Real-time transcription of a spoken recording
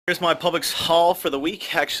Here's my Publix haul for the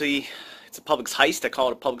week. Actually, it's a Publix Heist. I call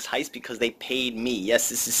it a Publix Heist because they paid me. Yes,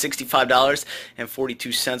 this is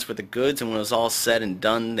 $65.42 worth of goods, and when it was all said and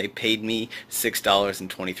done, they paid me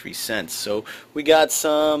 $6.23. So we got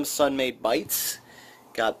some Sun-maid bites.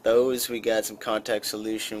 Got those. We got some contact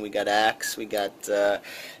solution. We got Axe. We got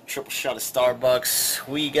triple shot of Starbucks.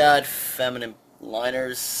 We got feminine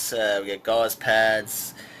liners. We got gauze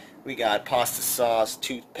pads. We got pasta sauce,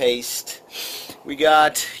 toothpaste. We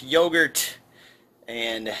got yogurt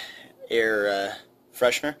and air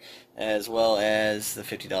freshener, as well as the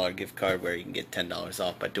 $50 gift card where you can get $10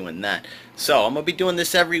 off by doing that. So I'm going to be doing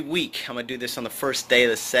this every week. I'm going to do this on the first day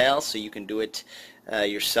of the sale, so you can do it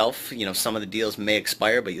yourself. You know, some of the deals may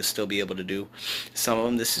expire, but you'll still be able to do some of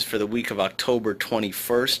them. This is for the week of October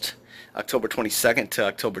 21st. October 22nd to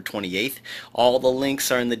October 28th. All the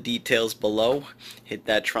links are in the details below. Hit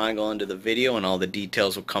that triangle under the video and all the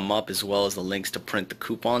details will come up, as well as the links to print the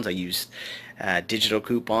coupons. I used digital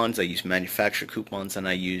coupons, I used manufacturer coupons, and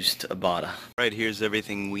I used Ibotta. Right, here's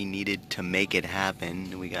everything we needed to make it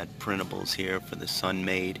happen. We got printables here for the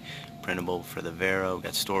Sun-maid, printable for the Vero. We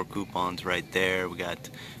got store coupons right there. We got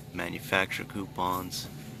manufacturer coupons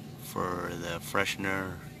for the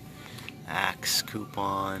freshener, Axe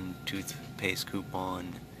coupon, toothpaste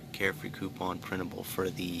coupon, Carefree coupon, printable for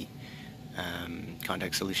the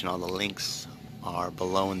contact solution. All the links are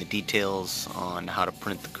below in the details on how to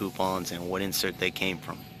print the coupons and what insert they came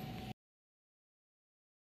from.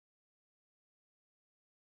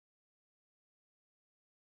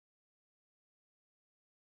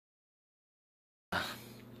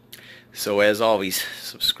 So as always,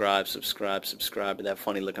 subscribe to that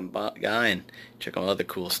funny looking guy, and check out other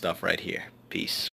cool stuff right here. Peace.